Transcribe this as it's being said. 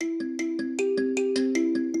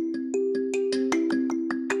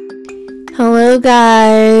Hello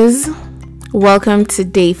guys, welcome to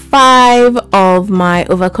day 5 of my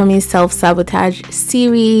Overcoming Self-Sabotage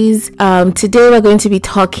series. Today we're going to be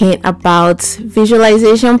talking about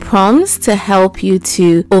visualization prompts to help you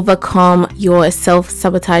to overcome your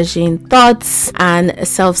self-sabotaging thoughts and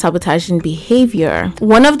self-sabotaging behavior.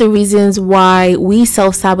 One of the reasons why we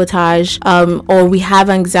self-sabotage or we have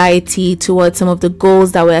anxiety towards some of the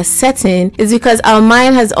goals that we're setting is because our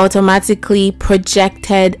mind has automatically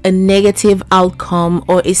projected a negative outcome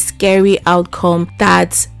or a scary outcome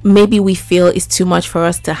that maybe we feel is too much for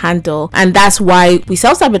us to handle, and that's why we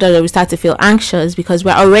self-sabotage or we start to feel anxious, because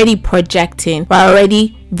we're already projecting, we're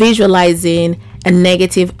already visualizing a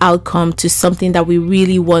negative outcome to something that we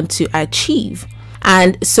really want to achieve.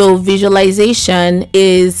 And so visualization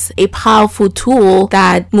is a powerful tool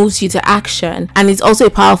that moves you to action, and it's also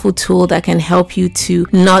a powerful tool that can help you to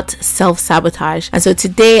not self-sabotage. And so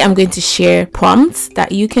today I'm going to share prompts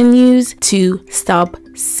that you can use to stop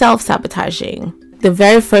self-sabotaging. The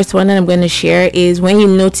very first one that I'm going to share is when you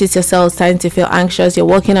notice yourself starting to feel anxious, you're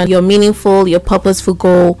working on your meaningful, your purposeful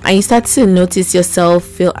goal, and you start to notice yourself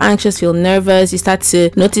feel anxious, feel nervous, you start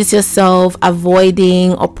to notice yourself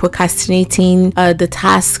avoiding or procrastinating the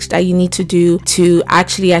tasks that you need to do to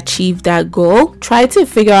actually achieve that goal. Try to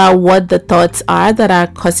figure out what the thoughts are that are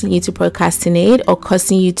causing you to procrastinate or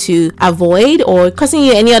causing you to avoid or causing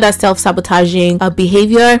you any other self-sabotaging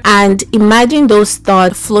behavior, and imagine those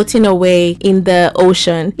thoughts floating away in the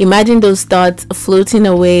ocean. Imagine those thoughts floating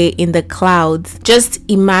away in the clouds. Just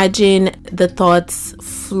imagine the thoughts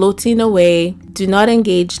floating away. Do not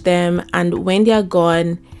engage them, and when they are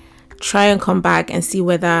gone, try and come back and see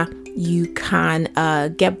whether you can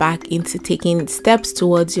get back into taking steps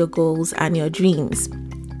towards your goals and your dreams.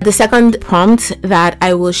 The second prompt that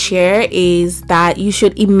I will share is that you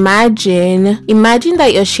should imagine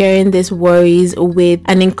that you're sharing these worries with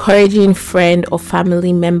an encouraging friend or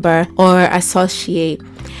family member or associate,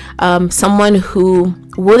 someone who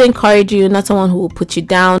would encourage you, not someone who will put you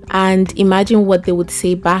down, and imagine what they would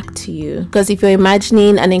say back to you. Because if you're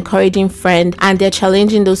imagining an encouraging friend and they're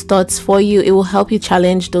challenging those thoughts for you, it will help you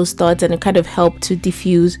challenge those thoughts and it kind of help to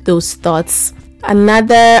diffuse those thoughts.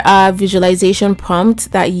 Another visualization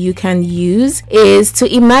prompt that you can use is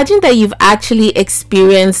to imagine that you've actually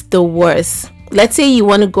experienced the worst. Let's say you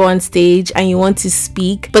want to go on stage and you want to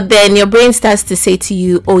speak, but then your brain starts to say to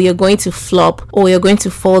you, oh, you're going to flop, or you're going to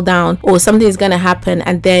fall down, or something is going to happen,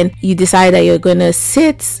 and then you decide that you're going to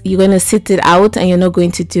sit it out and you're not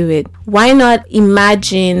going to do it. Why not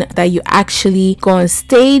imagine that you actually go on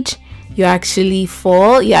stage, you actually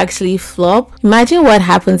fall, you actually flop? Imagine what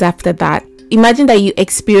happens after that. Imagine that you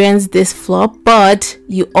experience this flop, but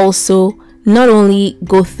you also not only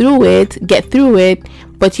get through it,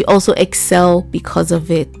 but you also excel because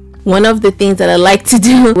of it. One of the things that I like to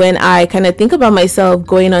do when I kind of think about myself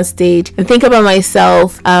going on stage and think about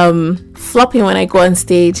myself flopping when I go on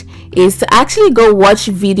stage is to actually go watch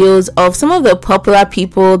videos of some of the popular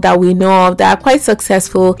people that we know of that are quite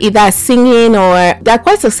successful, either singing or they're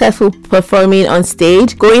quite successful performing on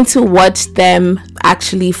stage, going to watch them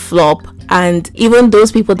actually flop. And even those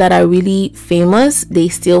people that are really famous, they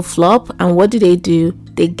still flop. And what do?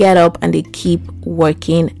 They get up and they keep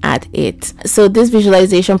working at it. So this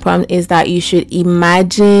visualization prompt is that you should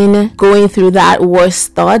imagine going through that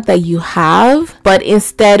worst thought that you have, but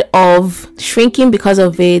instead of shrinking because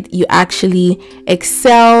of it, you actually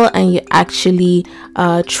excel and you actually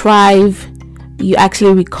thrive. You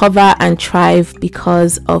actually recover and thrive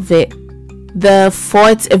because of it. The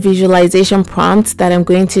fourth visualization prompt that I'm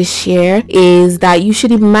going to share is that you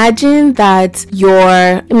should imagine that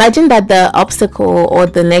the obstacle or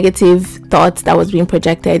the negative thoughts that was being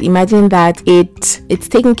projected, imagine that it's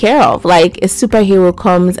taken care of. Like a superhero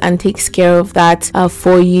comes and takes care of that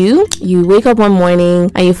for you. You wake up one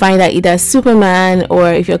morning and you find that either Superman,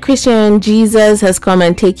 or if you're Christian, Jesus has come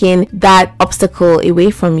and taken that obstacle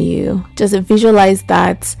away from you. Just visualize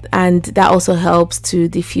that, and that also helps to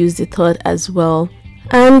diffuse the thought as well.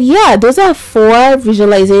 And yeah, those are 4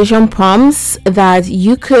 visualization prompts that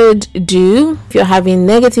you could do if you're having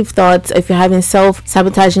negative thoughts, if you're having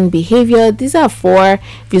self-sabotaging behavior. These are 4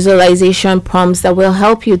 visualization prompts that will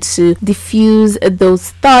help you to diffuse those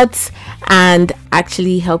thoughts and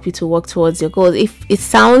actually help you to work towards your goals. If it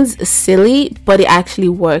sounds silly, but it actually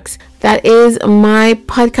works. That is my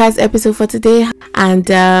podcast episode for today,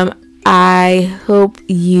 and I hope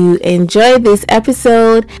you enjoyed this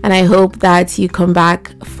episode, and I hope that you come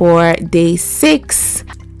back for day 6.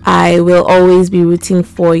 I will always be rooting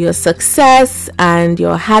for your success and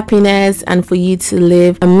your happiness, and for you to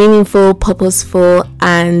live a meaningful, purposeful,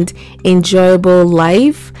 and enjoyable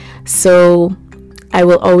life. So I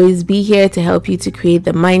will always be here to help you to create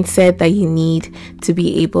the mindset that you need to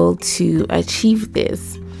be able to achieve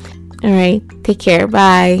this. All right, take care.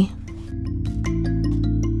 Bye.